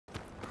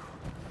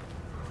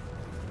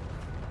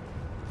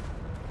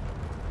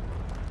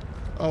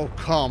Oh,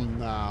 come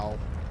now.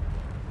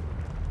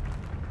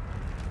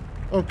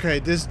 Okay,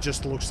 this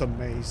just looks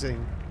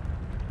amazing.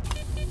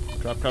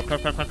 Crap, crap,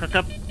 crap, crap, crap, crap,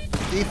 crap.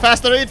 Eat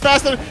faster, eat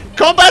faster!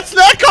 Combat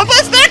snack!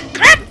 Combat snack!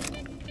 Crap!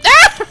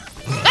 Ah!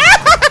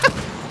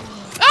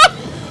 Ah!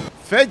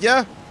 Fed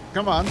ya!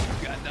 Come on.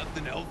 Got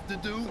nothing else to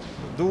do?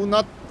 Do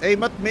not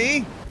aim at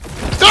me.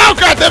 Oh,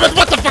 goddammit!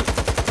 What the fuck?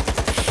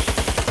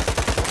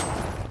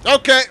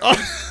 Okay. Oh,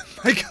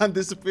 my gun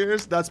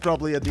disappears. That's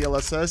probably a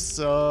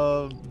DLSS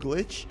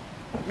glitch.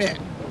 Meh.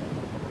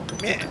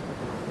 Meh.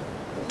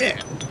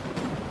 Meh.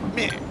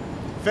 Meh.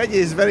 Fedya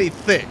is very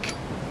thick.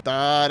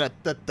 Da da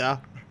da da.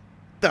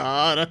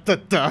 Da da da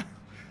da.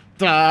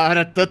 Da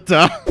da da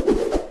da.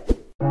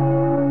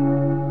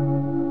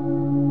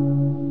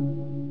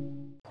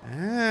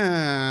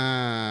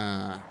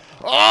 Ah.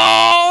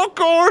 Oh,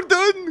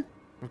 Gordon!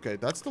 Okay,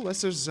 that's the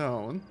lesser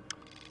zone.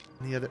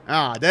 The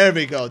other, there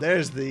we go.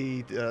 There's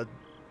the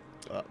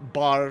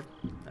bar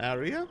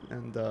area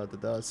and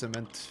the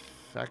cement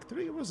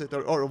factory, was it?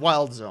 Or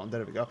wild zone.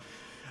 There we go.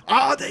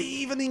 Ah, they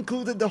even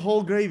included the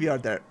whole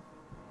graveyard there.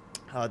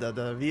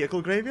 The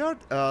vehicle graveyard.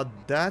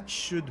 That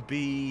should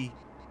be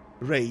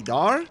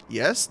radar.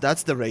 Yes,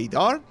 that's the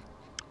radar.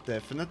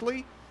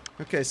 Definitely.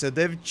 Okay, so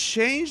they've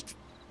changed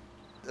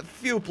a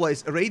few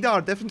places.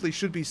 Radar definitely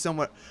should be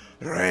somewhere.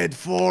 Red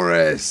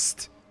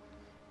Forest.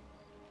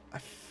 I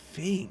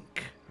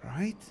think,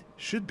 right?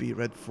 Should be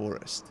Red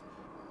Forest.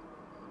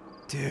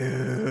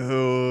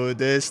 Dude,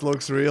 this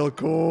looks real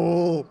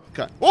cool.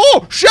 Okay.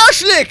 Oh,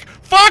 shashlik!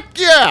 Fuck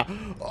yeah!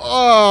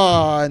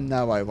 Oh,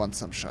 now I want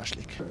some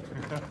shashlik.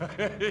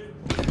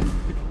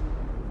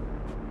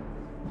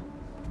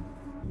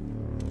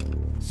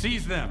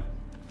 Seize them.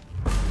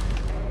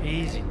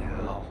 Easy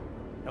now.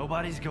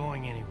 Nobody's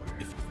going anywhere.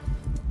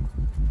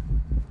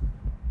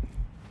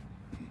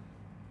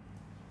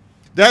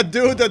 That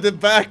dude at the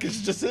back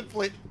is just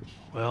simply...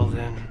 Well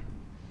then,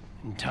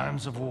 in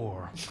times of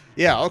war.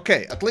 Yeah,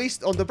 okay. At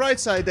least on the bright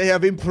side, they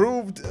have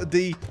improved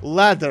the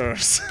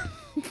ladders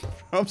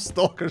from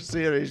Stalker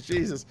series.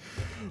 Jesus.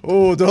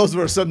 Oh, those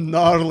were some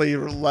gnarly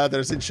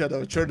ladders in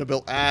Shadow of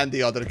Chernobyl and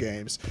the other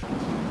games.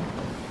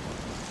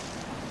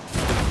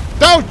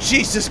 Oh,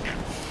 Jesus!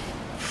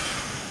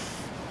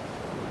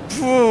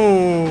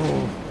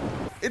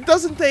 It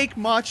doesn't take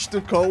much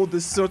to code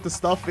this sort of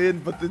stuff in,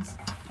 but it's...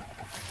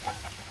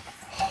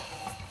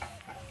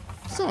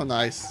 so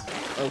nice.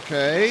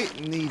 Okay,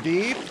 knee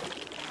deep.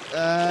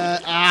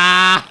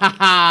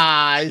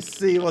 I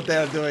see what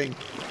they're doing.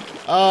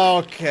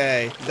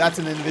 Okay, that's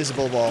an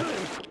invisible wall.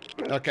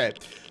 Okay,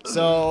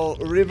 so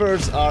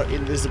rivers are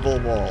invisible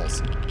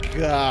walls.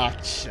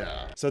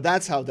 Gotcha. So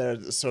that's how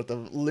they're sort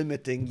of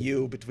limiting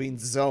you between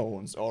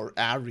zones or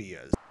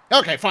areas.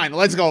 Okay, fine,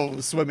 let's go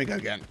swimming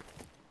again.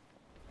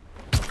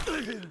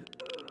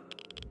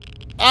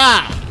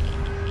 Ah!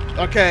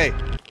 Okay,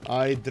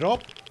 I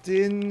dropped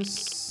in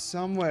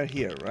somewhere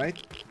here, right?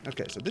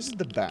 Okay, so this is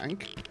the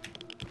bank.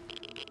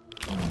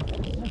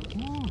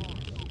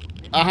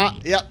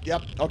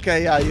 Yep.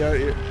 Okay, yeah,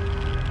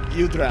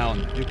 you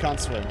drown. You can't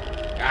swim.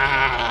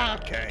 Ah,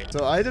 okay.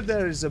 So either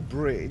there is a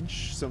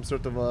bridge, some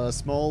sort of a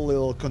small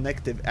little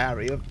connective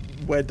area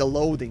where the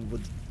loading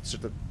would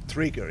sort of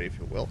trigger, if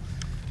you will.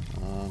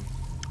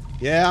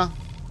 Yeah.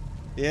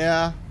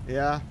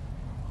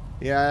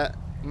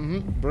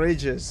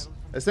 Bridges.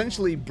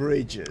 Essentially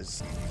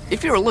bridges.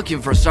 If you're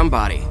looking for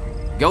somebody,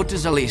 go to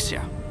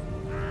Zalicia.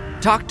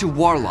 Talk to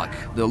Warlock,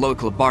 the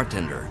local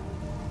bartender.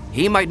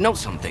 He might know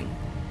something.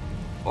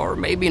 Or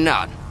maybe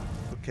not.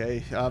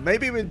 Okay,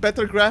 maybe with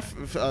better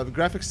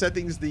graphic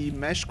settings the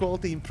mesh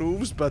quality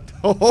improves, but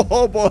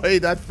oh boy,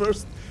 that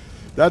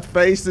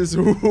face is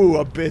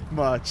a bit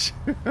much.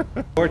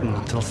 Gordon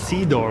until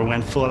Theodore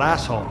went full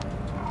asshole.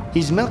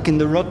 He's milking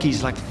the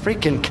rookies like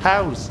freaking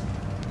cows.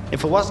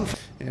 If it wasn't for...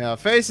 Yeah,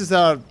 faces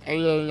are...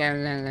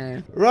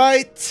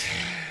 Right.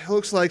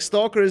 Looks like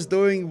Stalker is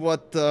doing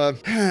what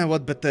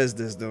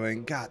Bethesda is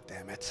doing. God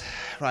damn it.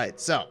 Right,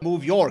 so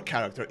move your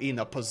character in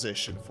a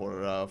position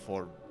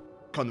for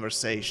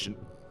conversation.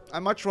 I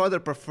much rather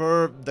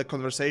prefer the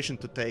conversation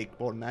to take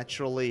more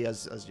naturally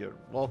as you're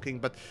walking,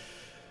 but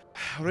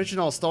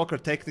original Stalker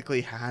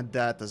technically had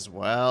that as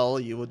well.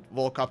 You would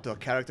walk up to a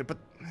character, but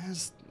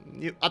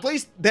at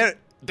least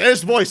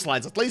there's voice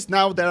lines. At least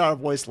now there are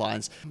voice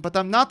lines. But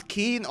I'm not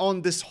keen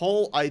on this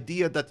whole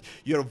idea that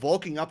you're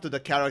walking up to the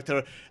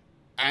character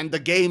and the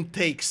game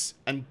takes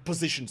and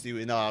positions you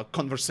in a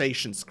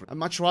conversation script. I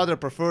much rather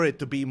prefer it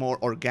to be more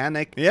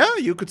organic. Yeah,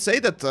 you could say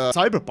that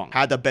Cyberpunk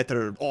had a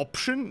better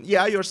option.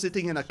 Yeah, you're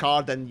sitting in a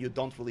car, then you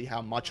don't really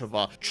have much of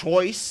a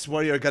choice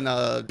where you're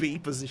gonna be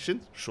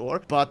positioned,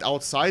 sure. But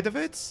outside of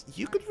it,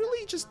 you could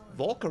really just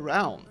walk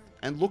around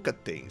and look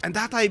at things. And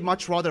that I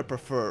much rather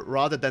prefer,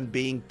 rather than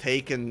being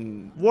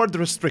taken word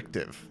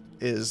restrictive.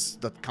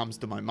 That comes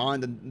to my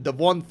mind, and the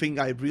one thing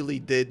I really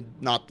did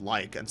not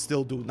like and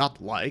still do not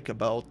like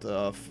about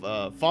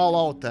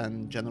Fallout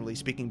and generally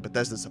speaking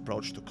Bethesda's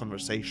approach to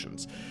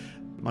conversations.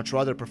 Much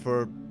rather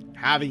prefer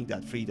having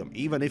that freedom,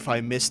 even if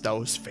I miss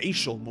those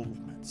facial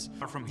movements.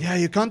 movements. Yeah,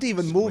 you can't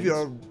even move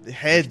your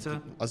head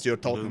as you're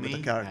talking with the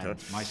character.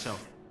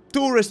 Myself.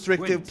 Too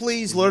restrictive,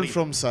 please learn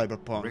from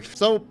Cyberpunk.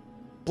 So,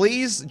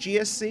 please,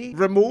 GSC,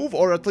 remove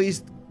or at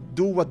least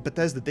do what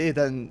Bethesda did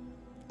and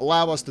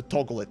allow us to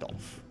toggle it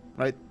off,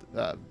 right?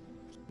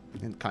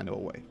 In kind of a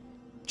way.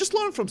 Just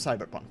learn from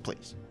Cyberpunk,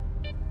 please.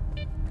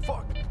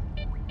 Fuck.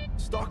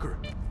 Stalker.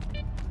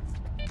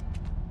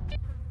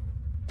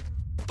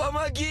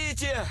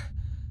 Помогите!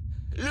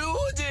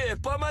 Люди,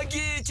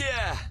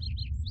 помогите!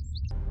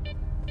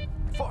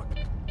 Fuck.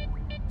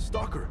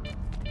 Stalker.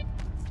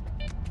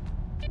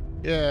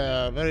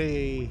 Yeah,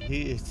 very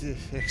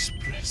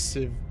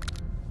expressive.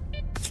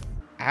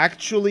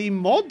 Actually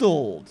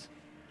modeled.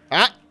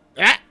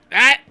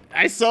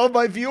 I saw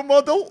my view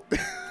model.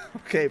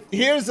 Okay,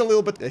 here's a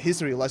little bit a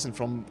history lesson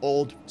from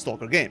old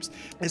Stalker games.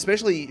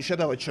 Especially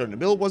Shadow at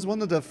Chernobyl was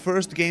one of the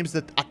first games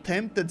that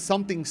attempted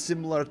something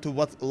similar to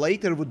what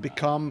later would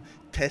become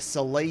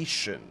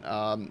tessellation,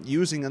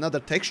 using another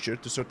texture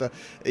to sort of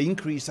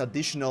increase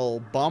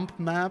additional bump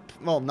map.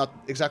 Well, not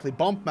exactly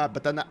bump map,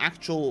 but an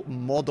actual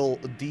model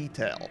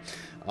detail.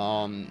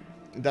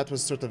 That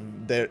was sort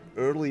of their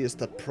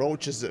earliest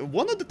approaches.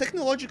 One of the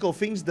technological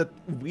things that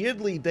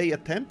weirdly they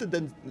attempted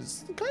and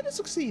kind of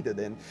succeeded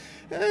in.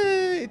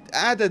 It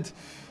added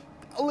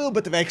a little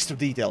bit of extra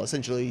detail,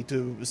 essentially,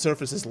 to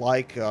surfaces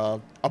like a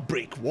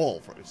brick wall,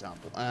 for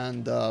example.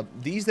 And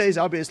these days,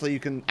 obviously, you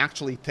can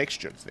actually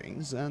texture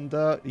things. And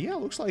yeah,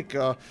 looks like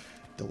the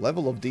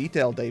level of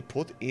detail they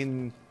put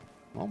in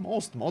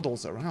most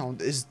models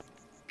around is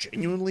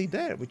genuinely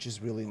there, which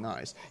is really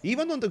nice.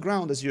 Even on the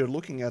ground, as you're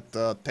looking at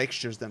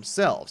textures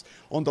themselves,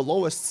 on the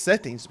lowest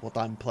settings, what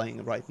I'm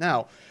playing right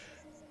now,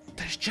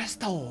 there's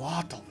just a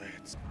lot of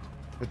it.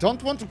 I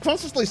don't want to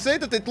consciously say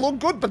that it looked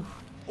good, but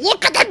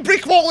look at that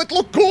brick wall, it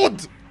looked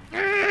good!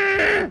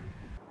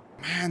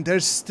 Man,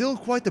 there's still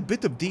quite a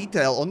bit of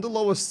detail on the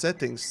lowest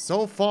settings,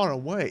 so far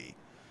away.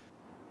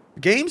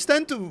 Games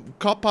tend to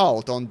cop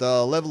out on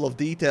the level of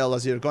detail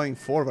as you're going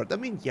forward. I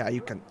mean, yeah, you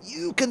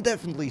can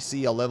definitely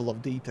see a level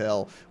of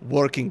detail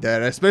working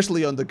there,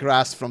 especially on the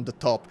grass from the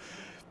top.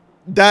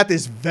 That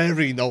is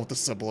very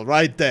noticeable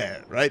right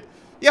there, right?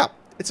 Yeah,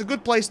 it's a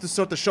good place to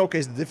sort of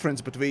showcase the difference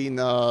between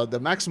the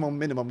maximum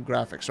minimum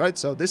graphics, right?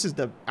 So this is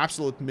the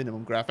absolute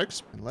minimum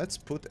graphics. And let's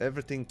put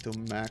everything to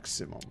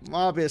maximum.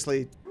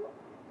 Obviously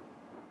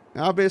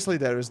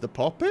there is the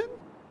pop-in.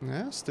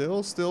 Yeah,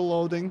 still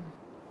loading.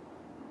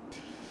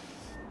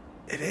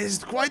 It is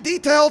quite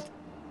detailed.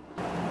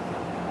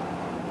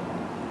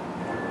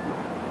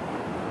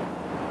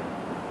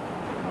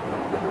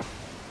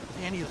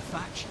 Any of the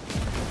faction.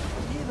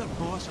 Neither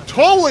boss or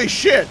Holy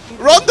shit!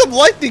 Random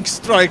lightning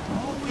strike.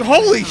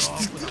 Holy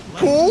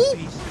cool.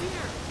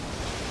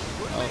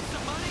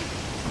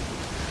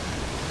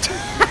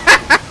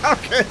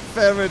 Okay,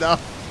 fair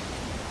enough.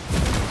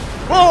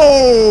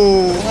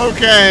 Whoa!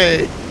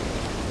 Okay.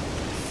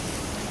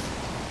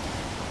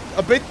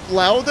 A bit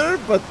louder,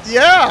 but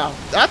yeah,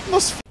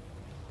 atmosphere.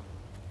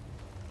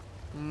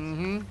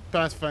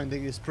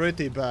 Pathfinding is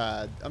pretty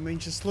bad. I mean,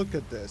 just look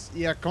at this.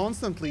 Yeah,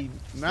 constantly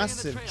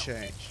massive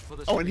change.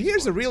 Oh, and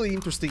here's a really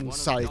interesting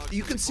sight.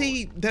 You can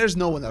see there's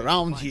no one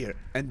around here.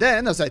 And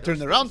then, as I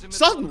turn around,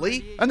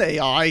 suddenly an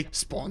AI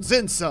spawns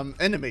in some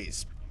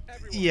enemies.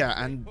 Yeah,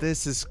 and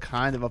this is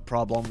kind of a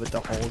problem with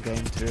the whole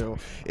game too.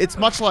 It's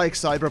much like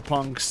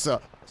Cyberpunk's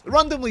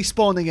randomly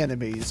spawning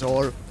enemies,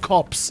 or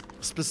cops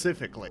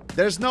specifically.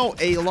 There's no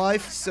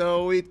A-life,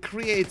 so it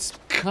creates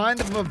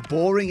kind of a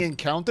boring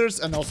encounters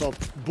and also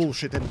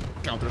bullshit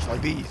encounters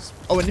like these.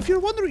 Oh, and if you're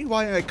wondering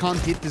why I can't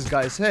hit this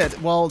guy's head,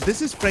 well,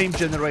 this is frame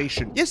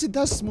generation. Yes, it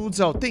does smooths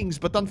out things,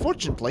 but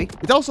unfortunately,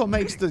 it also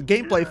makes the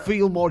gameplay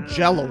feel more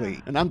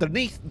jello-y. And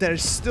underneath,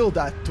 there's still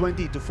that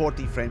 20 to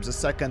 40 frames a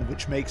second,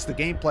 which makes the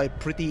gameplay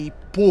pretty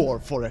poor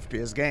for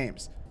FPS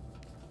games.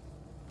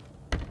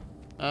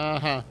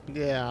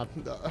 Yeah.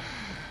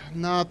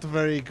 Not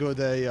very good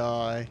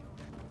AI.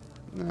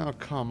 Oh,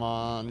 come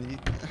on.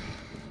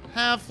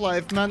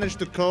 Half-Life managed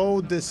to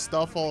code this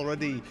stuff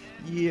already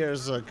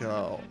years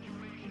ago.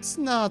 It's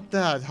not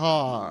that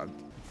hard.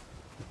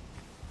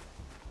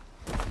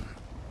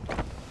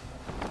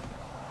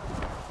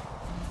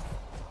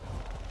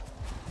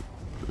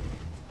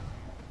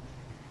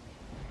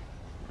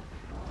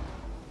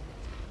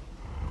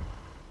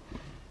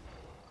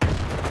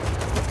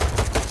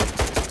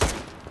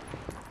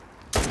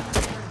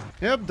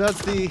 Yep,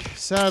 that's the,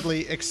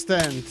 sadly,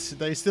 extent.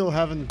 They still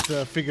haven't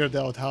figured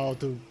out how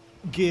to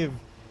give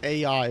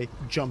AI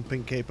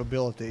jumping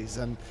capabilities,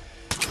 and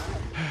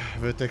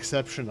with the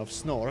exception of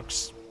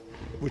Snorks,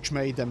 which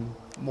made them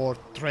more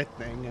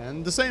threatening,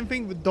 and the same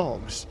thing with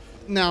dogs.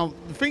 Now,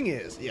 the thing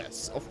is,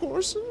 yes, of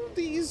course,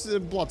 these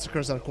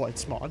bloodsuckers are quite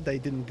smart. They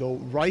didn't go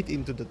right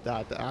into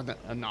that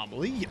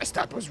anomaly. Yes,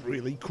 that was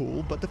really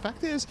cool, but the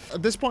fact is,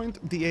 at this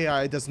point, the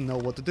AI doesn't know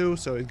what to do,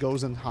 so it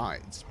goes and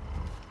hides.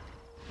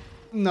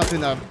 Not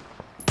in a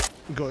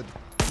good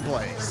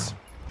place.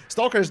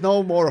 Stalker is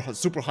no more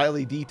super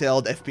highly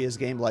detailed FPS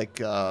game like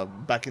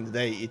back in the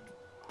day it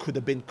could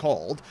have been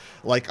called,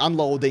 like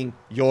unloading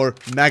your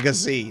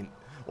magazine.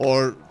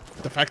 Or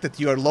the fact that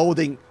you are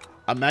loading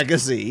a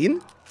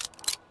magazine,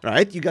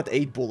 right? You got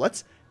 8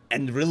 bullets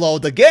and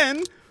reload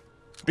again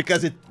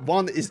because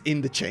one is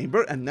in the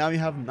chamber and now you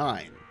have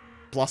 9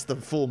 plus the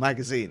full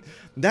magazine.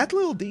 That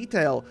little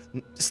detail,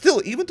 still,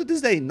 even to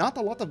this day, not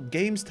a lot of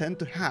games tend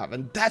to have,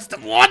 and that's the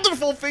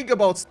wonderful thing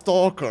about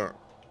Stalker.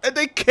 And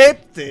they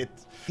kept it.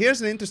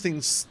 Here's an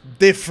interesting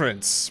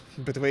difference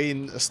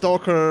between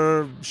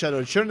Stalker, Shadow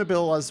of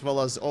Chernobyl, as well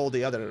as all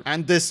the other,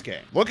 and this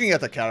game. Looking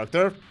at a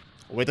character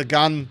with a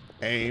gun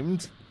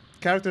aimed,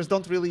 characters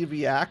don't really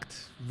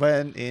react.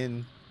 When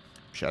in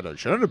Shadow of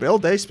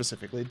Chernobyl, they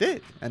specifically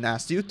did and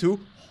asked you to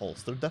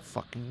holster the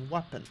fucking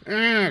weapon.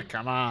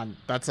 Come on,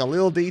 that's a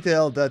little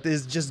detail that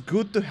is just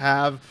good to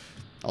have,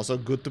 also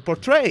good to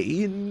portray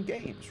in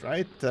games,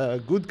 right?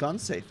 Good gun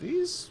safety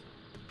is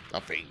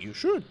a thing you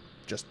should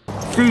just...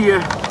 See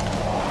ya.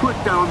 Put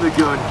down the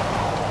gun.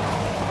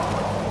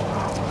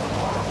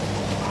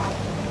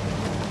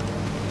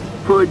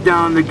 Put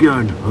down the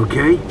gun,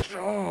 okay?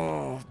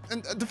 Oh,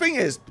 and the thing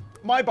is,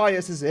 my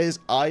bias is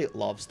I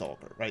love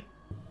Stalker, right?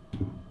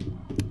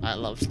 I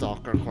love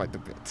Stalker quite a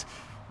bit.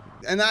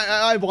 And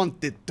I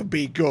want it to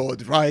be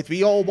good, right?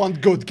 We all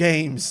want good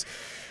games.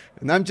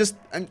 And I'm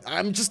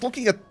just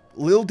looking at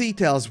little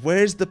details.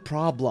 Where's the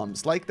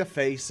problems? Like the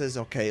faces,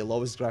 okay,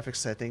 lowest graphics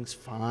settings,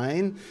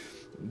 fine.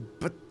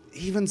 But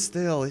even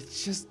still,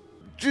 it's just...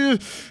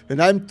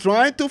 And I'm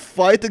trying to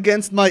fight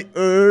against my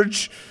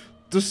urge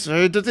to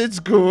say that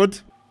it's good.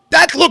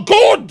 That look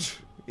good!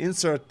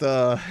 Insert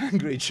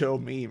Angry Joe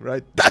meme,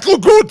 right? That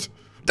look good!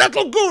 That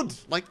look good!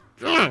 Like...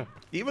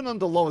 Even on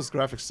the lowest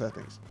graphics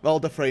settings. Well,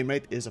 the frame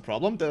rate is a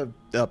problem.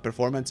 The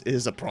performance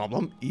is a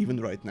problem, even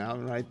right now,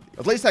 right?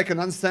 At least I can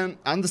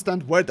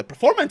understand where the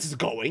performance is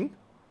going.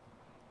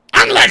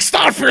 Unlike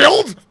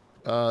Starfield!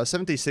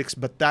 76,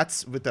 but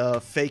that's with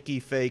a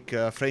fake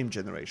frame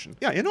generation.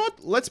 Yeah, you know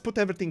what? Let's put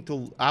everything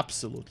to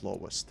absolute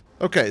lowest.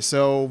 Okay,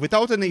 so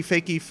without any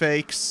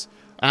fakes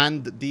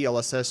and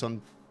DLSS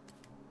on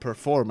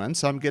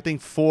performance, I'm getting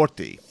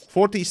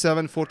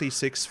 47,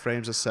 46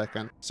 frames a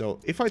second. So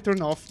if I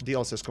turn off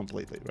DLSS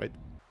completely, right?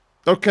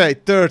 Okay,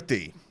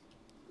 30.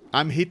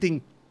 I'm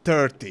hitting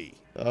 30.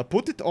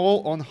 Put it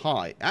all on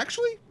high.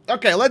 Actually,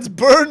 okay, let's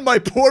burn my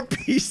poor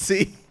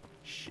PC.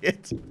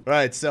 Shit.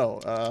 Right, so,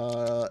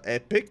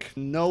 epic,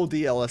 no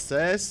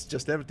DLSS,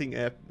 just everything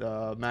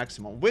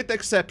maximum, with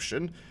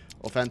exception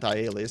of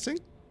anti-aliasing.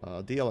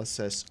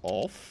 DLSS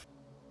off.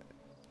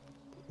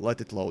 Let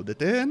it load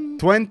it in.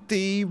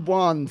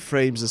 21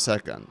 frames a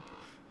second.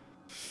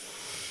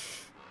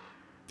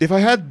 If I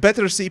had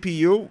better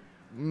CPU,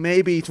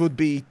 maybe it would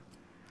be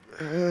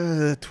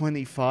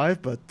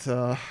 25, but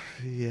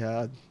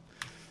yeah.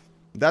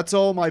 That's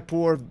all my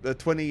poor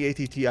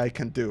 2080 Ti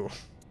can do.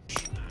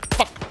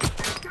 Fuck.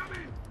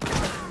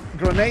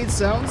 Grenade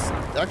sounds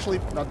actually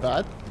not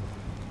bad.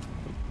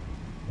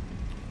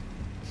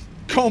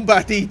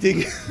 Combat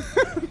eating.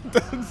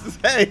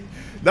 Hey,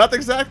 not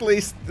exactly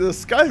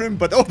Skyrim,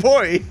 but oh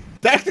boy.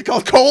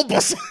 Tactical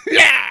combos.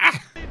 Yeah!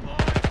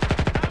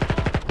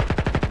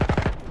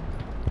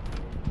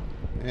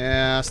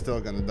 Yeah,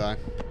 still gonna die.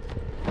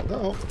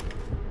 Although,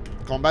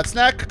 combat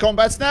snack,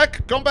 combat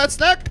snack, combat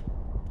snack!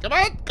 Come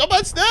on,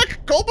 combat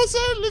snack!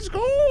 Colbison, let's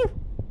go!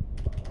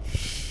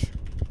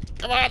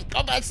 Come on,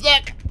 combat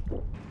snack!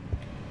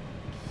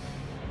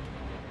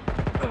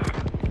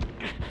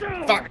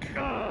 Fuck!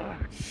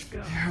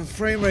 Yeah,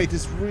 frame rate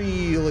is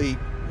really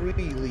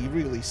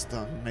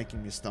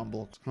making me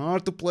stumble.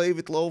 Hard to play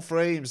with low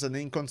frames and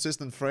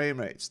inconsistent frame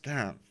rates.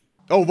 Damn.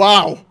 Oh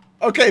wow!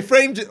 Okay,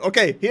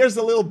 okay, here's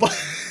a little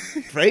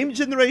frame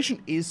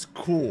generation is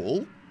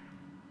cool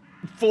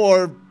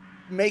for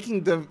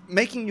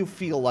making you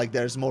feel like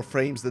there's more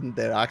frames than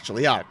there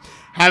actually are.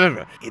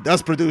 However, it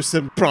does produce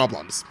some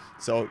problems.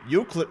 So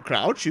you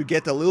crouch, you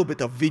get a little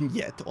bit of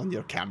vignette on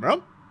your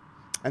camera,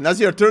 and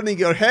as you're turning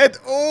your head,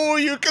 oh,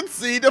 you can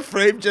see the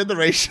frame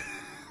generation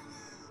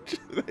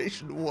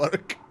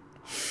work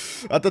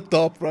at the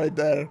top right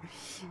there.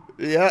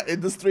 Yeah, in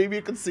the stream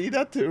you can see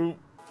that too.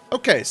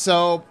 Okay,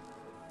 so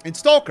in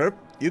Stalker,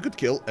 you could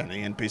kill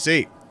any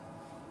NPC.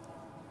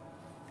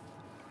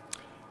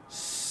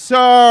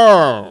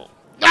 So...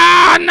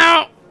 Ah,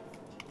 no!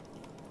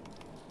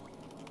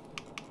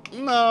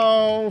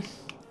 No.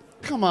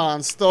 Come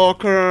on,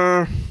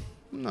 Stalker.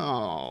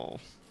 No.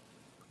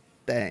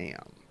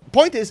 Damn.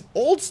 Point is,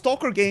 old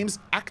Stalker games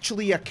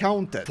actually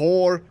accounted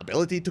for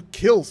ability to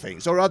kill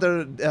things, or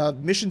rather,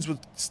 missions would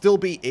still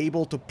be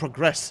able to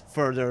progress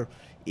further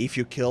if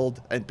you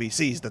killed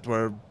NPCs that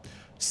were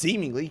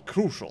seemingly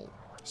crucial.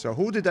 So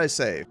who did I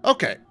save?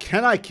 Okay,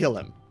 can I kill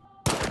him?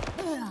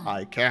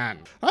 I can.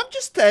 I'm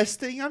just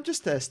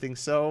testing,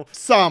 so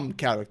some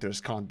characters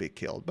can't be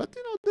killed. But,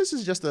 you know, this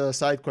is just a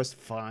side quest,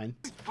 fine.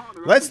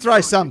 Let's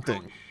try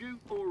something. Shoot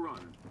or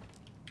run.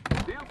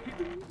 They'll keep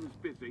the mutants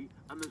busy,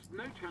 and there's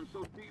no chance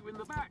they'll shoot you in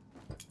the back.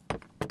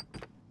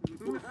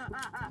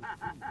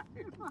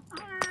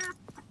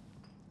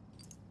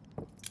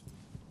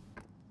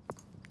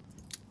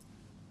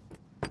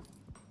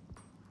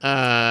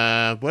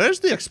 Where's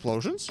the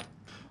explosions?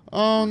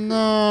 Oh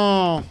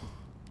no.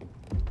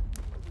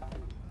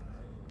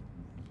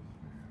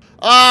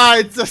 Ah,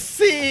 it's a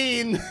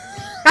scene!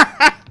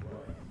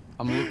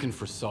 I'm looking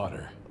for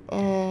solder.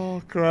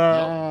 Oh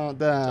crap,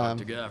 damn.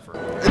 Dr.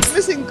 Gaffer. It's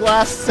missing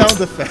glass sound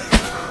effect.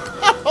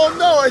 Oh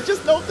no, I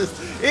just noticed.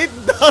 It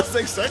does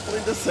exactly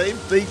the same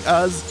thing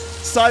as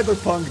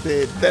Cyberpunk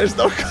did. There's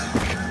no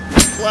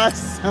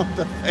glass sound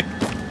effect.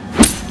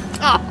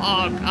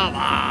 Oh, come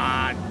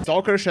on!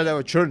 Stalker, Shadow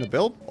of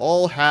Chornobyl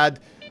all had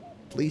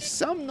at least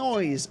some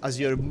noise as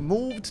you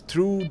moved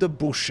through the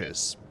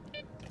bushes.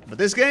 But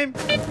this game?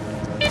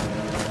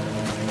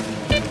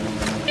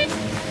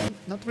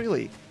 Not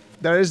really.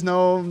 There is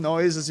no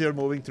noise as you're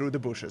moving through the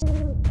bushes.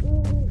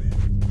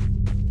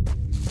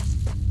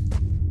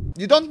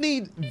 You don't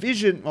need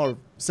vision or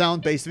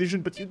sound-based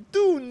vision, but you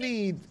do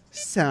need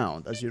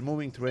sound as you're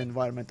moving through an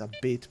environment a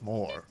bit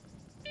more.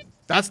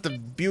 That's the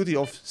beauty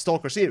of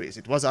Stalker series.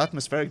 It was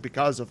atmospheric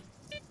because of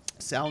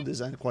sound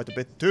design quite a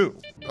bit too.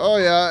 Oh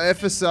yeah,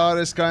 FSR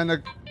is kind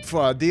of...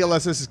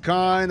 DLSS is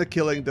kind of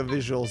killing the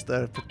visuals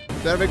there.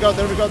 There we go,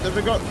 there we go, there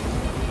we go.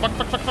 Fuck,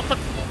 fuck, fuck, fuck,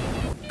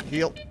 fuck.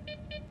 Heal.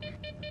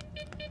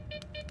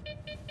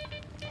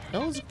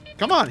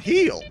 Come on,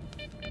 heal.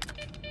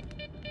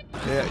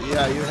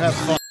 Yeah, you have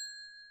fun.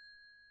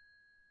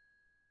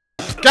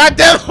 God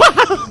damn!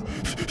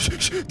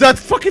 That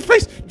fucking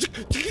face!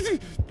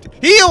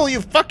 Heal,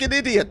 you fucking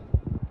idiot!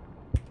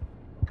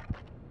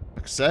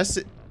 Access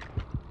it.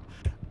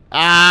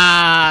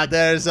 Ah,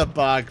 there's a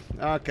bug.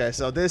 Okay,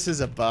 so this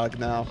is a bug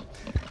now.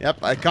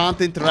 Yep, I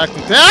can't interact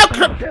with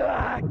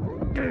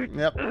it.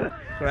 Yep,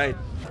 great.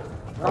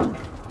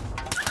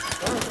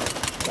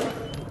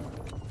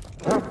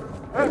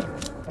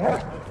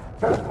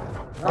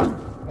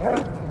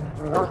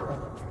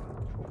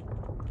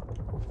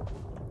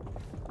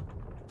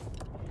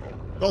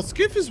 Well,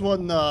 Skiff is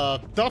one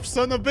tough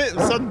son of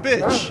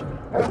bitch.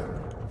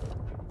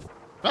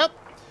 Well,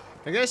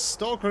 I guess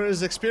Stalker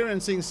is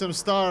experiencing some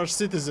Star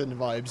Citizen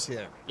vibes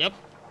here. Yep,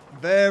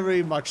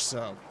 very much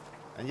so.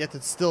 And yet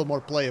it's still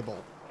more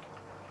playable.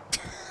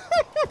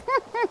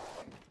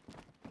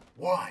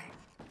 Why?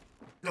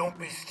 Don't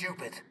be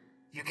stupid.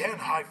 You can't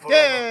hide forever.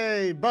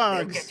 Yay,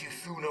 bugs! They'll get you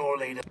sooner or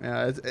later.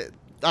 Yeah,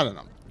 I don't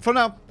know. For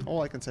now,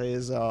 all I can say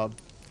is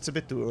it's a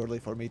bit too early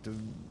for me to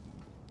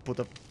put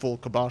a full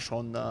kibosh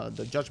on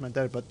the judgment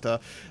there,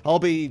 but I'll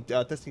be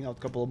testing out a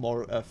couple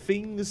more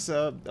things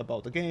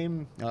about the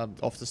game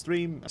off the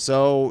stream.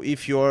 So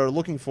if you're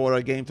looking for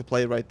a game to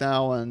play right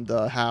now and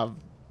have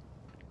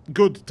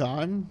good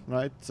time,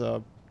 right,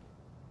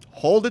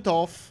 hold it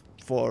off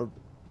for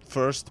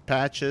first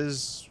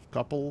patches,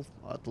 couple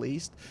at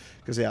least,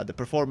 because yeah, the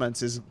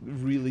performance is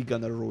really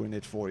gonna ruin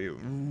it for you.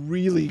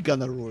 Really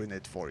gonna ruin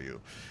it for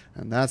you.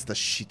 And that's the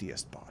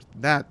shittiest part.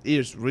 That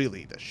is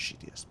really the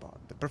shittiest part.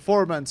 The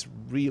performance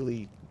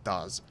really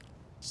does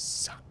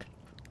suck.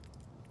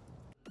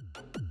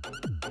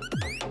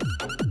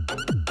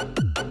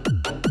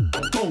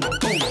 Boom,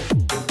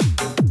 boom.